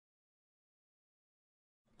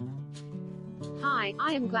Hi,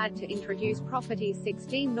 I am glad to introduce property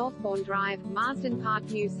 16 Northbourne Drive, Marsden Park,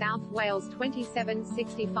 New South Wales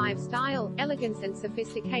 2765. Style, elegance and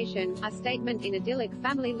sophistication, a statement in idyllic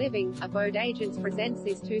family living. Abode Agents presents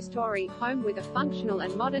this two-story home with a functional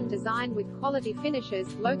and modern design with quality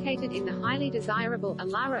finishes, located in the highly desirable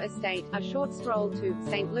Alara estate, a short stroll to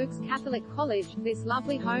St. Luke's Catholic College. This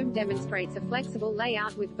lovely home demonstrates a flexible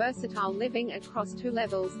layout with versatile living across 2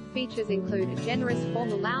 levels. Features include a generous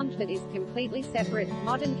formal lounge that is completely separate,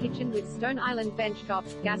 modern kitchen with stone island bench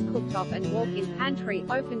tops, gas cooktop and walk-in pantry,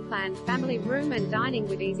 open plan family room and dining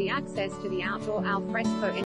with easy access to the outdoor al fresco